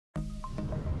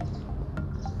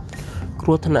គ្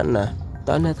រោះថ្នាក់ណាស់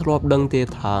តើអ្នកធ្លាប់ដឹងទេ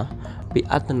ថាពី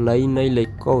អត្ថន័យនៃលេខ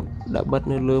កូដដែលបិទ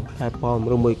នៅលើផ្លែប៉ោម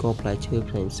ឬមួយក៏ផ្លែឈើ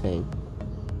ផ្សេងៗ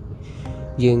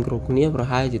យើងគ្រប់គ្នាប្រ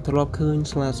ហែលជាធ្លាប់ឃើញ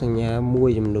ស្លាកសញ្ញាមួយ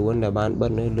ចំនួនដែលបានបិ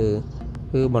ទនៅលើ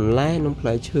គឺបន្លែនិងផ្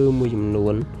លែឈើមួយចំនួ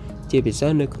នជាពិសេ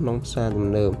សនៅក្នុងផ្សារទំ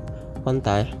នើបប៉ុន្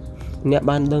តែអ្នក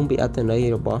បានដឹងពីអត្ថន័យ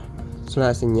របស់ស្លា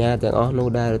កសញ្ញាទាំងអស់នោះ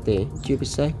ដែរទេជាពិ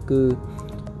សេសគឺ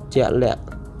ជាក់លាក់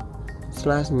ស្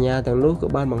លាកសញ្ញាទាំងនោះក៏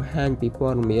បានបង្ហាញពីព័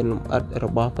ត៌មានលម្អិតរ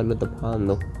បស់ផលិតផល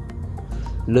នោះ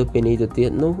លើពីនេះទៅទៀត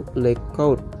នោះលេខកូ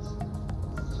ដ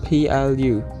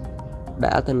PLU ដែ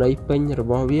លអត្ថន័យពេញរ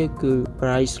បស់វាគឺ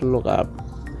price lookup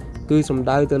គឺសំ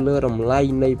ដៅទៅលើតម្លៃ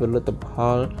នៃផលិតផ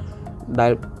លដែ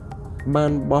លបា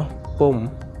នបោះពុម្ព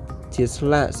ជាស្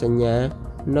លាកសញ្ញា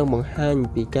និងបង្ហាញ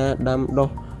ពីការដាំដុះ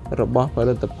របស់ផ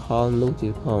លិតផលនោះទៀ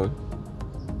តផង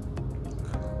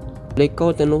លេខកូ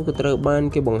ដទាំងនោះក៏ត្រូវបាន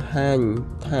គេបង្ហាញ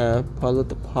ថាផលិ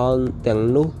តផលទាំង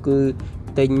នោះគឺ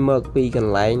ទិញមកពីក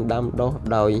ន្លែងដាំដុះ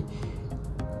ដោយ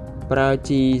ប្រើ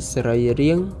ជីសរី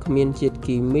រាង្គគ្មានជាតិ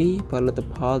គីមីផលិត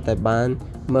ផលតែបាន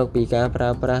មកពីការប្រើ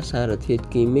ប្រាស់សារធាតុ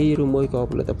គីមីឬមួយក៏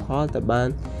ផលិតផលតែបាន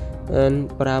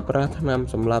ប្រើប្រាស់ថ្នាំ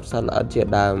សម្លាប់សត្វល្អិតជា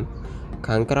ដើម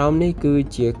ខាងក្រោមនេះគឺ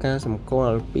ជាការសម្គា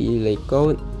ល់ពីលេខកូ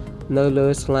ដនៅលើ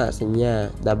ស្លាកសញ្ញា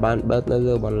ដែលបានបិទនៅ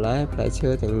លើបន្លែផ្លែឈើ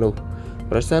ទាំងនោះ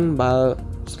ប្រសិនបើ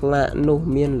ស្លាកនោះ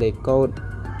មានលេខកូដ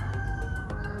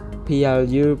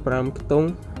PLU 5ខ្ទង់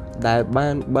ដែលបា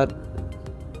នបិទ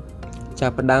ចា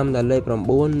ប់ផ្ដើមដោយលេខ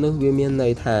9នោះវាមានន័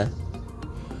យថា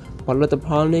ផលិតផ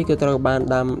លនេះក៏ត្រូវបាន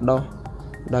ដាំដុះ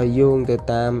ដោយយោងទៅ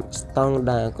តាមស្តង់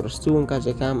ដារក្រសួងក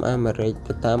សិកម្មអាមេរិក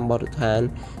ទៅតាមបទដ្ឋាន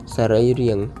សរី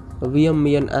រាង្គវា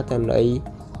មានអត្ថន័យ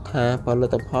ថាផលិ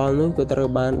តផលនោះក៏ត្រូវ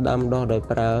បានដាំដុះដោយ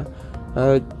ប្រើ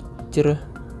ជ្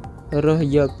រើស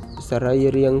យកសរី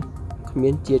រាង្គគ្មា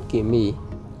នជាតិគីមី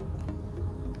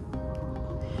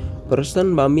ប្រសិន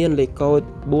បើមានលេខកូដ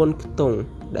4ខ្ទង់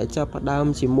ដែលចាប់ផ្ដើម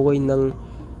ជាមួយនឹង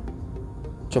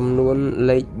ចំនួន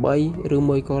លេខ3ឬ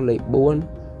មួយក៏លេខ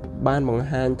4បានបង្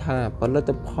ហាញថាផលិត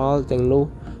ផលទាំងនោះ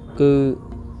គឺ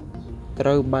ត្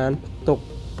រូវបានផ្ទុក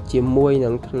ជាមួយនឹ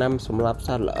ងថ្នាំសម្លាប់ស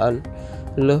ត្វល្អិត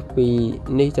លើសពី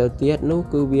នេះទៅទៀតនោះ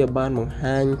គឺវាបានបង្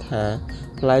ហាញថា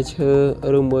ផ្លែឈើ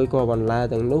ឬមួយក៏បន្លែ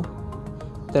ទាំងនោះ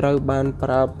ត្រូវបានប្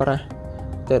រើប្រាស់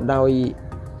ទៅដោយ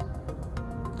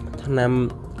ថ្នាំ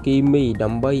គីមីដើ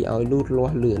ម្បីឲ្យលូតលា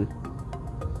ស់លឿន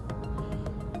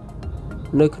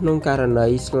នៅក្នុងករណី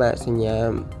ស្លាកសញ្ញា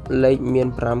លេខមាន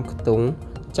5ខ្ទង់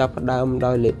ចាប់ផ្ដើម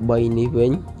ដោយលេខ3នេះវិ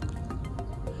ញ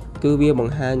គឺវាប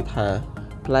ង្ហាញថា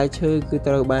ផ្លែឈើគឺ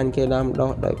ត្រូវបានគេដាំ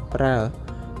ដុះដោយប្រើ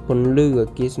ពន្លឺអ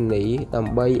គ្គិសនីដើ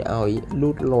ម្បីឲ្យលូ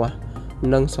តលាស់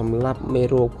និងសម្លាប់មេ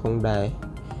រោគផងដែរ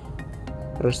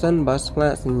ប្រសិនបើស្លា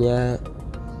កសញ្ញា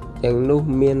ទាំងនោះ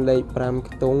មានលេខ5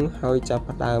ខ្ទង់ហើយចាប់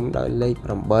ផ្ដើមដោយលេខ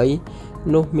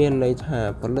8នោះមានន័យថា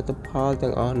ផលិតផល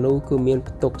ទាំងអស់នោះគឺមាន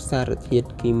ផ្ទុកសារធាតុ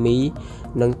គីមី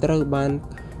និងត្រូវបាន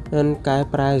កែ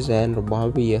ប្រែហ្សែនរបស់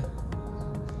វា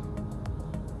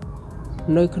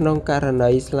នៅក្នុងករ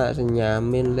ណីស្លាកសញ្ញា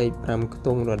មានលេខ5ខ្ទ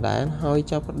ង់ដដែលហើយ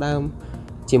ចាប់ផ្ដើម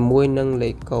ជាមួយនឹងលេ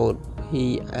ខកូដ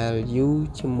PLU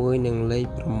ជាមួយនឹងលេខ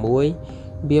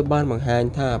6វាបានបង្ហាញ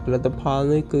ថាផលិតផល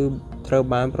នេះគឺត្រូវ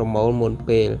បានប្រមូលមុន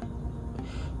ពេល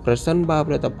ប្រសិនបើផ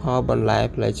លិតផលបន្លែ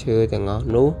ផ្លែឈើទាំងអស់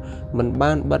នោះមិន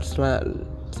បានបិទស្លាក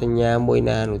សញ្ញាមួយ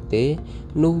ណានោះទេ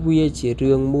នោះវាជា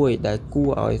រឿងមួយដែលគួរ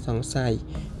ឲ្យសង្ស័យ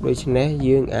ដូច្នេះ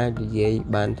យើងអាចនិយាយ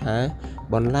បានថា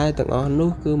បន្លែទាំងអស់នោះ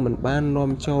គឺមិនបាន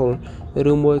នាំចូល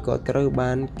ឬមួយក៏ត្រូវ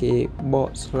បានគេបក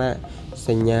ស្លាកស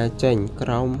ញ្ញាចេញក្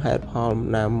រោមហេតុផល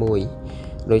ណាមួយ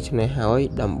ដូច្នេះហើយ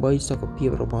ដើម្បីសុខភាព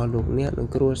របស់លោកអ្នកនិង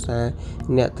គ្រួសារ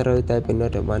អ្នកត្រូវតែពិនិ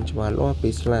ត្យឲ្យបានច្បាស់លាស់ពី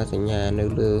ស្លាកសញ្ញានៅ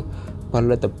លើផ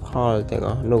លិតផលទាំង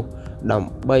អស់នោះដើ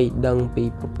ម្បីដឹងពី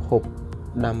ប្រភព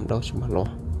ដាំដុះច្បាស់លា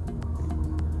ស់